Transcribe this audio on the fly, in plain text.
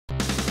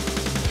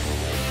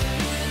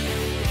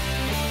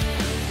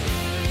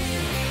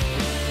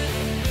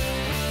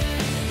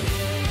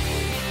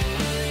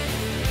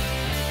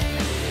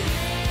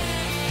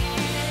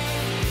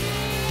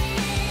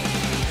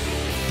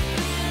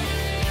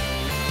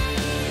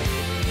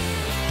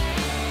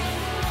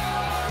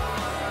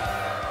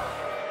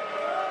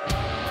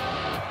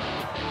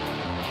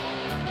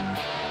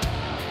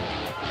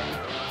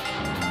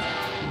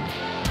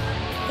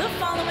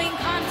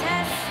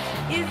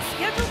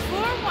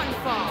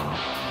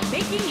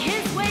Making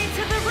his way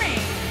to the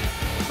ring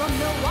from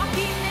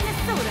Milwaukee,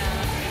 Minnesota,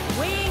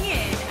 weighing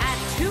in at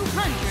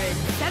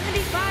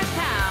 275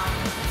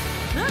 pounds,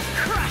 the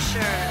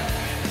Crusher.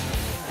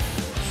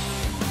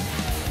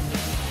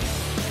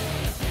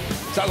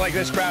 Sounds like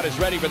this crowd is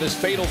ready for this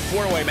fatal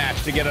four-way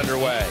match to get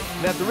underway.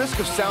 And at the risk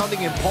of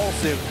sounding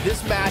impulsive,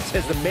 this match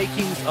has the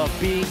makings of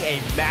being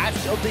a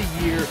Match of the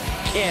Year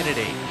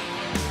candidate.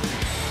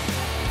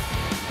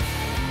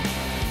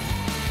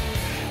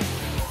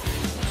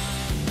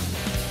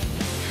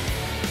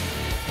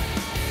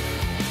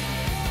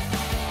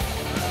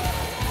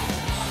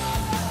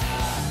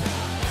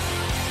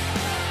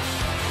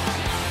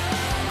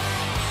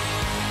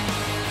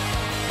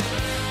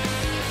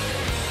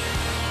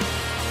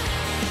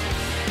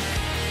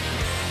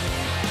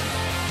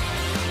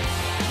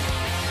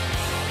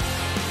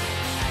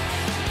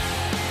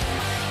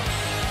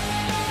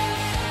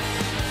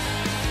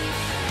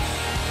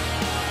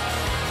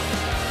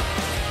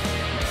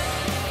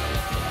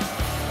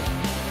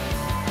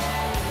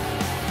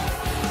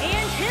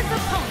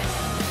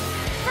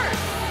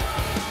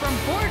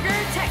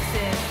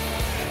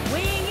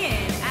 Weighing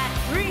in at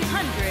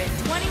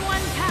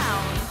 321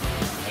 pounds,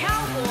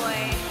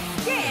 Cowboy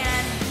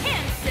Dan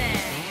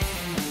Hansen.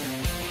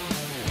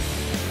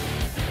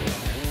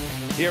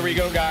 Here we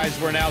go, guys.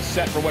 We're now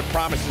set for what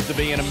promises to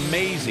be an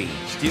amazing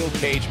steel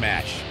cage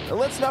match. And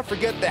let's not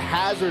forget the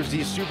hazards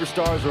these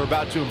superstars are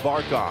about to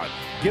embark on.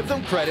 Give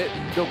them credit,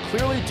 they'll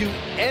clearly do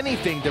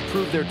anything to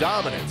prove their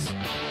dominance.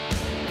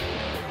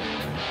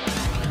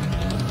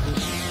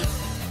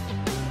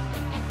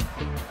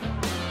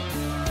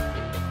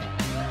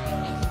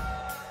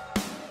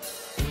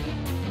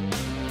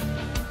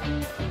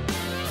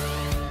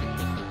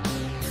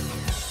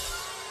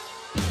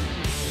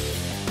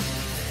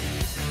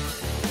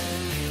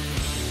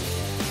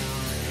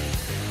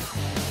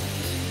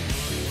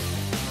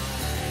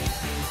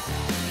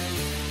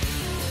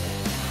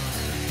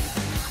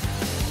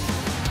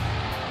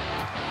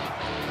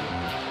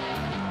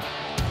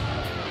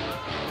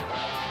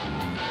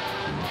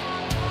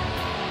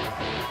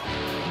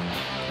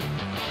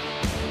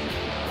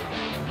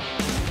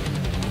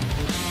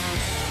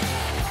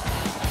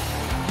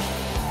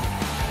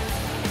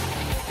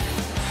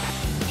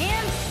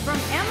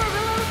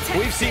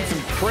 We've seen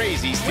some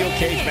crazy steel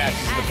cage matches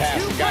in the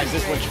past, and guys,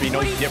 this one should be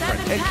no different.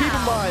 And keep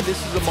in mind, this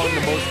is among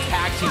the most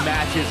taxing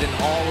matches in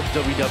all of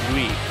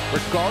WWE.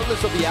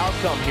 Regardless of the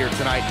outcome here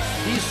tonight,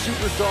 these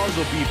superstars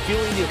will be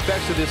feeling the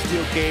effects of this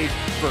steel cage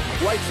for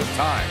quite some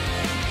time.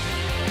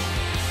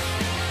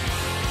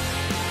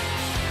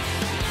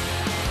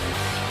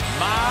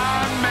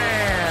 My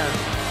man.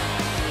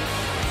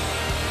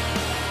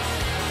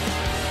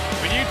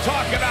 When you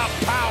talk about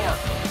power,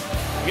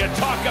 you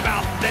talk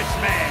about this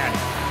man.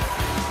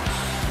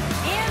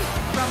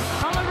 From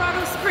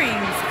Colorado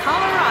Springs,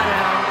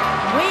 Colorado,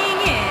 weighing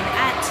in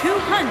at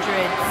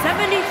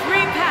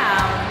 273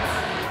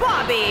 pounds,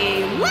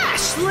 Bobby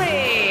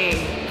Lashley.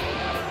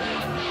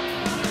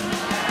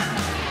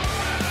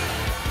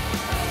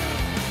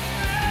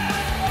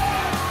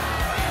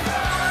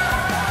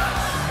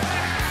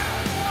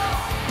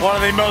 One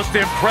of the most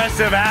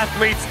impressive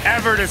athletes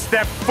ever to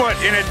step foot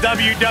in a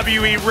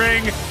WWE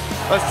ring,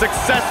 a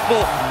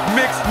successful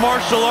mixed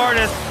martial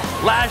artist.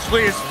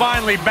 Lashley is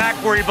finally back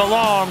where he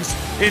belongs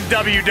in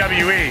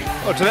WWE.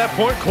 Oh, to that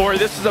point, Corey,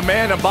 this is a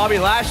man of Bobby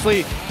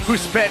Lashley who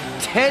spent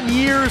 10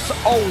 years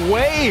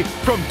away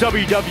from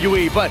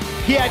WWE, but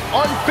he had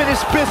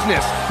unfinished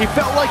business. He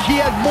felt like he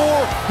had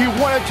more he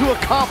wanted to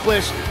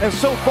accomplish, and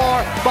so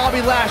far,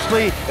 Bobby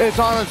Lashley is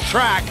on his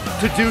track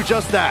to do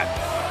just that.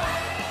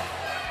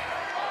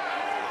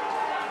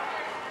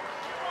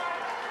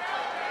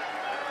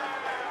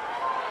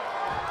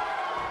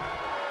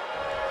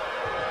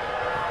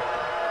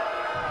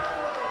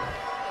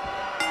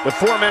 With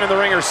 4 men in the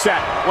ring are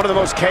set, one of the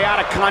most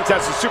chaotic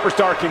contests a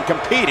superstar can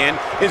compete in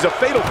is a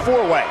fatal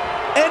four-way.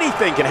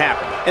 Anything can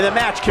happen, and the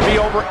match can be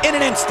over in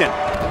an instant.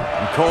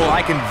 And Cole,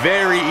 I can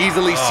very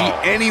easily see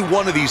any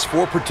one of these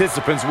 4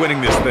 participants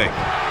winning this thing.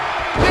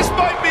 This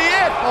might be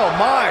it! Oh,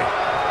 my.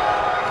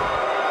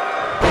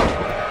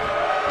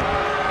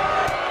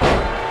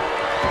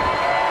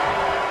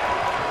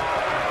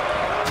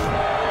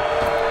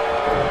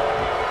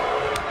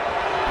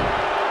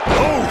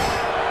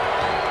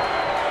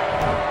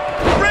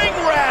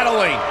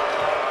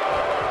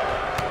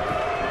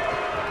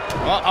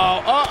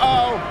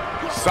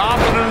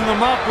 Softening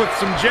them up with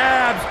some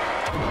jabs.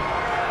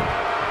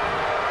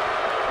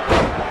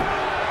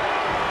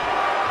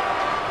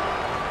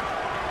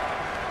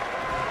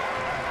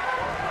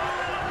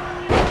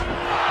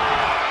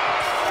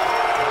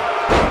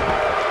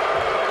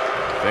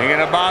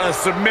 Thinking about a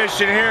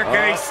submission here,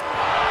 Case.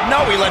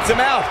 No, he lets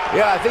him out.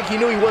 Yeah, I think he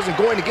knew he wasn't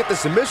going to get the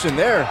submission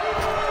there.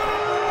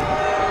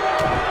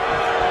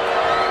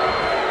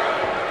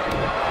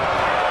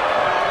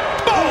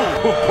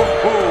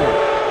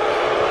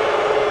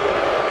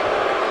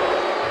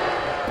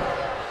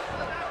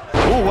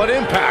 Ooh, what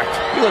impact.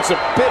 He looks a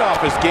bit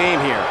off his game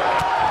here.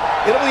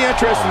 It'll be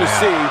interesting to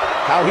see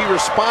how he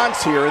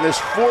responds here in this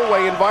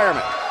four-way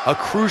environment. A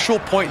crucial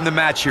point in the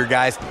match here,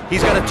 guys.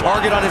 He's got a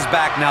target on his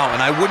back now, and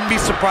I wouldn't be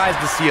surprised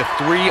to see a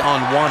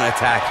 3-on-1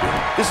 attack here.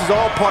 This is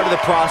all part of the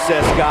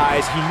process,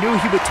 guys. He knew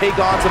he would take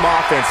on some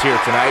offense here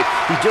tonight.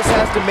 He just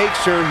has to make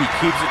sure he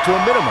keeps it to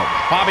a minimum.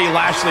 Bobby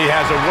Lashley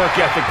has a work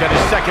ethic that is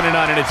second to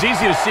none, and it's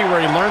easy to see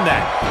where he learned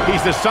that.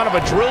 He's the son of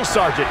a drill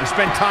sergeant and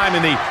spent time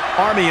in the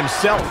Army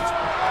himself.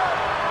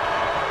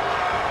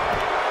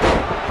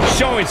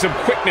 Showing some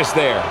quickness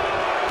there.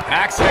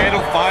 Axe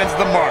handle finds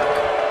the mark.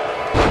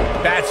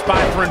 Bad spot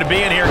for him to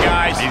be in here,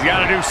 guys. He's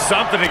got to do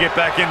something to get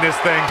back in this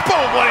thing.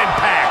 Boom, what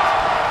impact.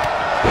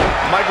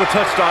 Michael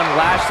touched on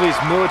Lashley's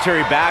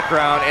military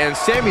background, and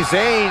Sami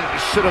Zayn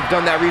should have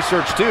done that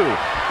research too.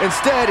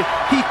 Instead,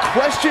 he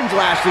questioned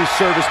Lashley's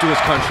service to his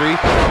country,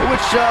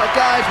 which,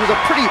 guys, was a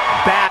pretty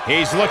bad...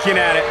 He's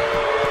looking at it.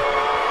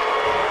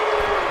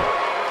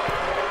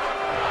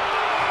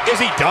 Is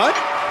he done?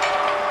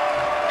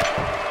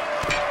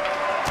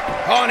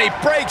 Oh, and he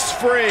breaks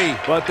free.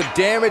 But the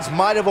damage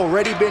might have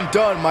already been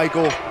done,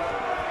 Michael.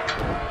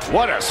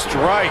 What a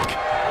strike.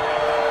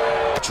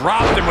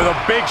 Dropped him with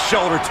a big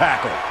shoulder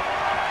tackle.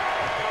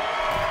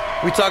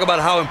 We talk about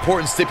how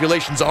important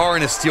stipulations are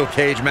in a steel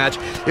cage match.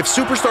 If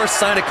superstars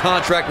sign a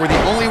contract where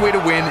the only way to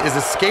win is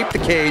escape the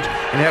cage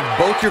and have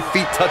both your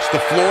feet touch the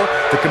floor,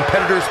 the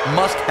competitors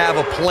must have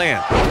a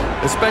plan.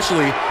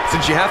 Especially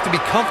since you have to be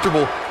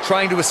comfortable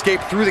trying to escape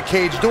through the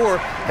cage door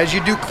as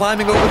you do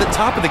climbing over the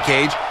top of the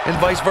cage and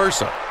vice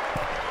versa.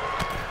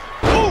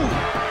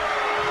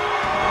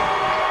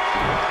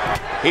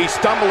 He's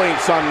stumbling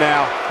some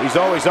now. He's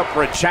always up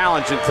for a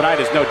challenge, and tonight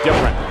is no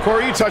different.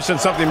 Corey, you touched on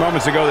something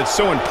moments ago that's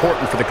so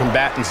important for the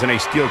combatants in a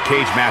steel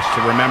cage match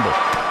to remember.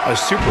 A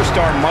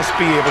superstar must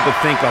be able to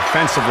think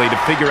offensively to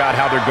figure out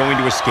how they're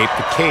going to escape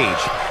the cage.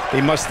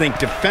 They must think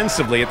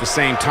defensively at the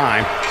same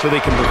time so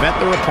they can prevent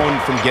their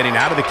opponent from getting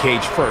out of the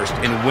cage first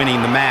and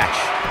winning the match.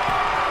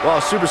 Well,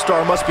 a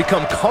superstar must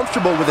become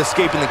comfortable with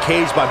escaping the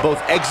cage by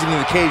both exiting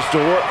the cage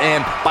door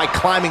and by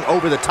climbing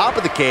over the top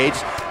of the cage.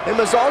 They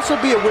must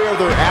also be aware of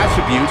their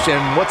attributes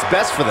and what's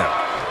best for them.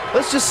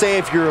 Let's just say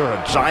if you're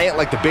a giant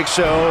like The Big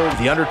Show,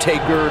 The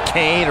Undertaker,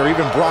 Kane, or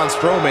even Braun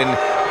Strowman.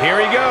 Here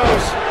he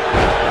goes.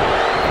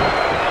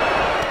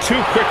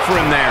 Too quick for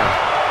him there.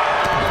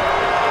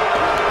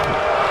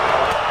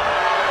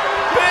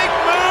 Big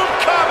move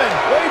coming.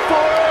 Wait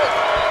for it.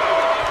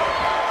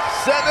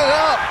 Setting it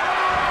up.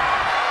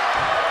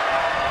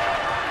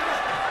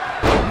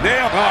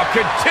 Nailed. Oh,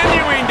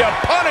 continuing to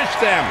punish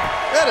them.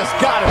 That has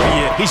got to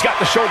be it. He's got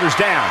the shoulders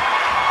down.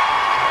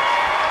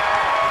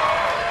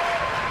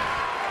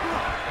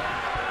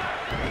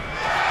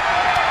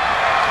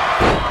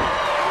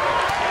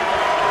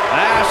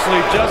 Lashley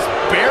just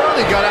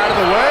barely got out of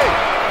the way.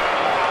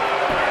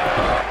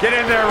 Get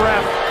in there,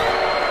 ref.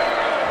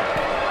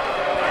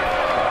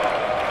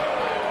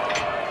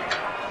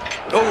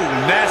 Oh,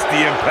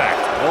 nasty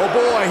impact. Oh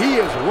boy, he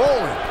is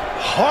rolling.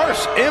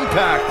 Harsh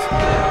impact.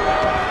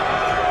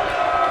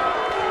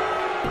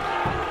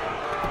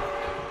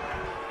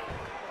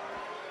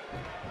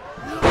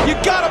 You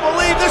gotta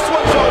believe this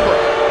one's over.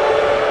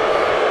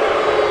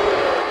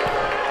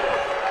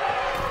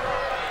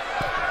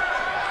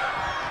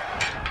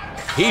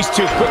 He's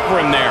too quick for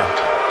him there.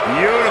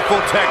 Beautiful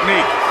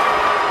technique.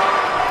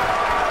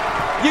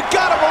 You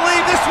gotta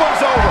believe this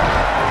one's over.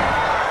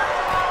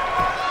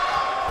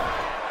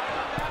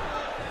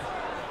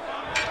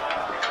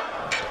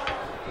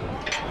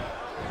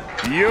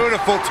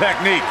 Beautiful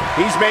technique.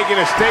 He's making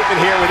a statement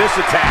here with this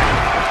attack.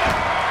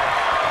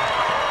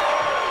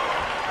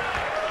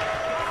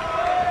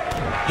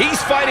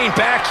 He's fighting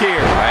back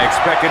here. I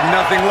expected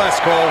nothing less,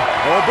 Cole.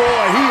 Oh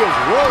boy, he is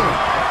rolling.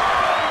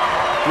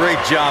 Great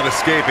job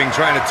escaping,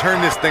 trying to turn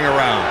this thing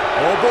around.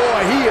 Oh boy,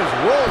 he is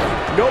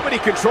rolling. Nobody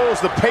controls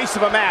the pace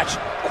of a match.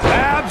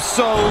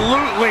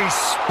 Absolutely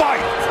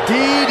spiked.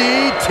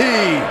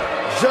 DDT.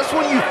 Just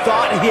when you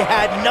thought he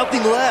had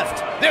nothing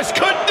left. This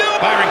could do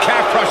it. Byron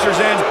calf crusher's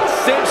in.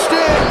 Cinched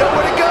in,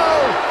 nowhere to go.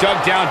 Dug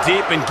down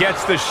deep and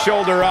gets the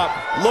shoulder up.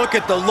 Look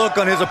at the look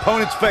on his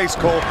opponent's face,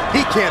 Cole.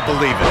 He can't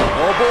believe it.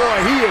 Oh boy,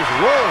 he is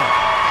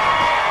rolling.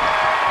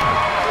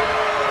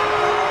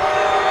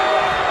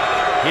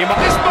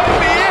 This might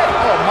be it.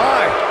 Oh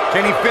my.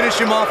 Can he finish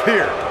him off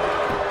here?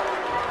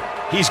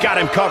 He's got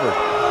him covered.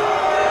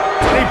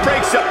 He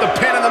breaks up the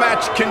pin and the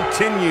match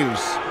continues.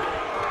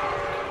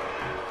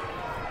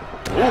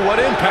 Ooh, what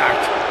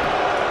impact.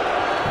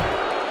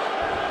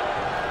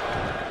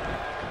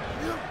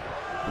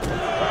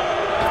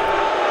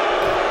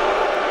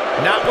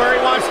 Not where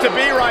he wants to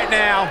be right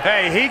now.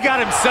 Hey, he got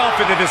himself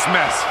into this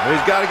mess.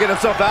 He's got to get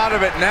himself out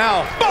of it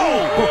now.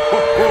 Boom!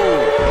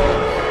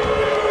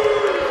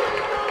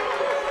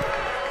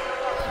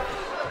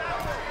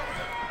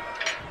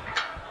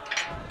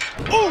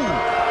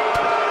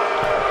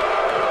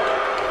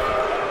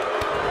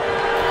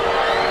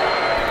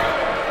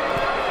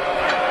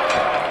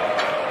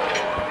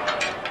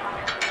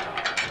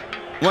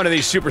 One of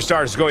these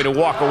superstars is going to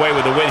walk away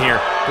with a win here.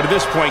 But at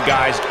this point,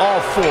 guys, all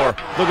four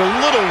look a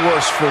little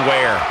worse for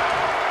wear.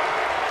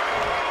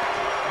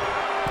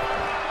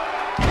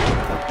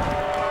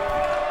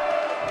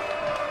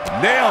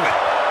 Nailed it.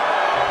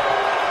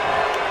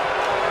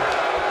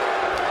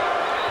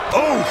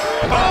 Oh,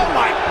 oh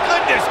my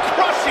goodness,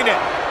 crushing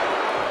it.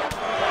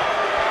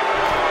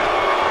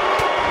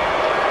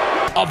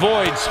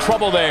 Avoids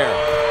trouble there.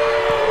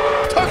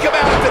 Took him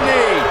out at the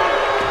knee.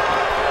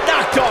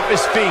 Knocked off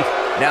his feet.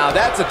 Now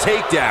that's a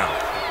takedown.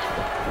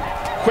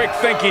 Quick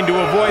thinking to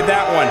avoid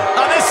that one.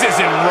 Oh, this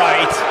isn't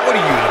right. What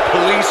are you, the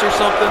police or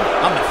something?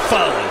 I'm the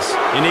fuzz.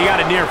 And he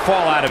got a near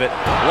fall out of it.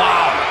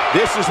 Wow.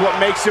 This is what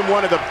makes him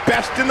one of the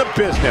best in the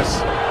business.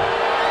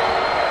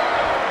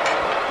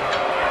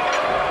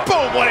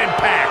 Boom, what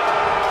impact.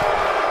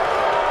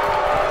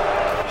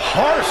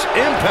 Harsh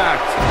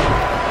impact.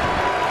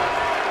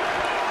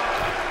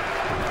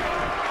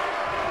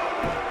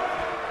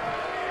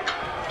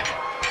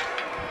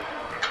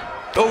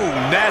 Oh,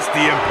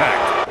 nasty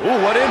impact.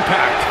 Ooh, what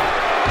impact.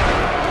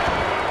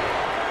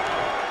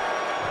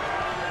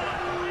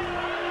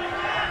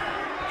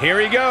 Here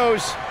he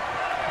goes.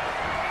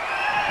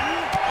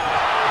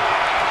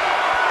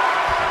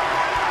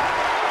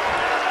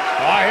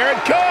 Oh, here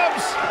it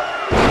comes.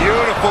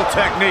 Beautiful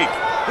technique.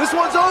 This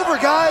one's over,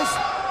 guys.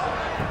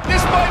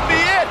 This might be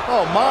it.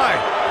 Oh, my.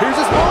 Here's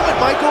his moment,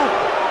 Michael.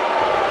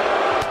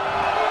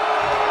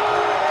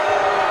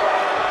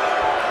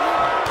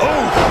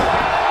 Oh.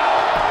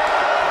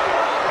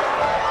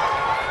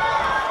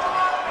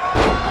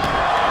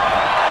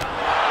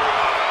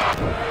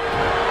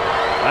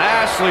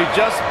 Lashley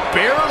just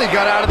barely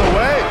got out of the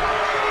way.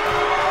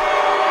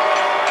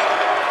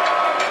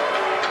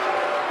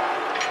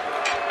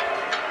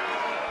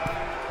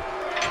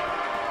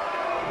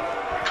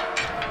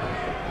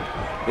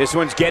 This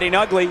one's getting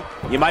ugly.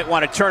 You might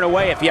want to turn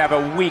away if you have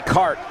a weak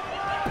heart.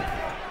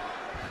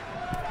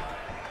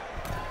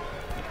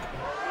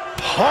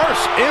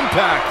 Harsh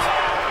impact.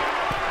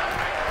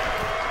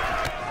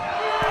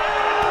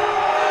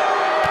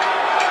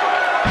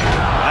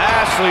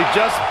 Lashley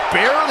just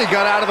barely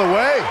got out of the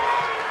way.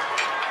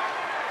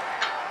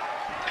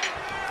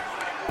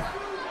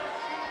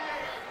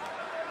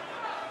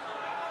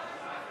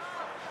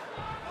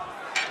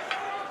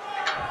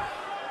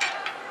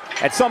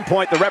 At some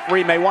point, the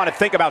referee may want to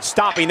think about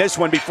stopping this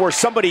one before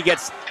somebody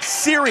gets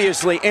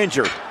seriously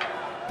injured.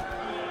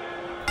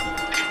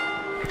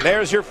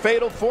 There's your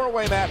fatal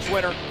four-way match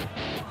winner.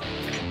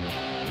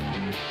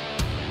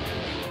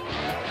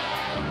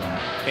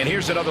 And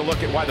here's another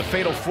look at why the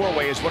Fatal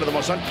 4-Way is one of the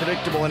most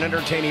unpredictable and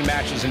entertaining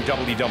matches in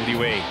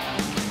WWE.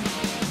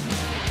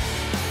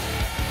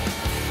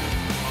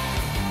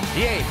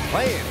 He ain't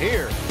playing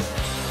here.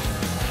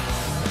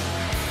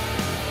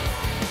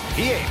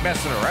 He ain't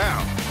messing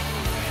around.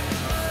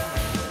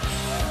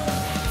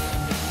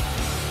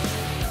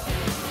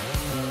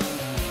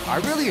 I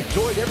really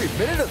enjoyed every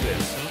minute of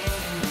this.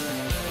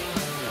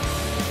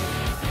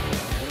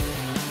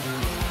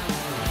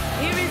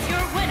 Here is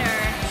your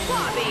winner,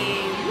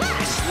 Bobby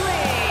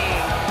Lashley.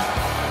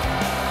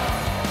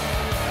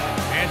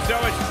 And so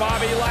it's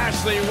Bobby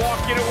Lashley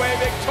walking away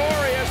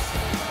victorious.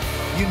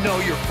 You know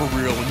you're for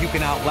real when you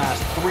can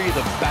outlast 3 of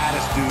the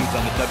baddest dudes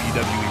on the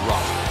WWE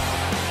roster.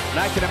 And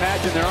I can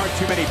imagine there aren't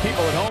too many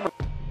people at home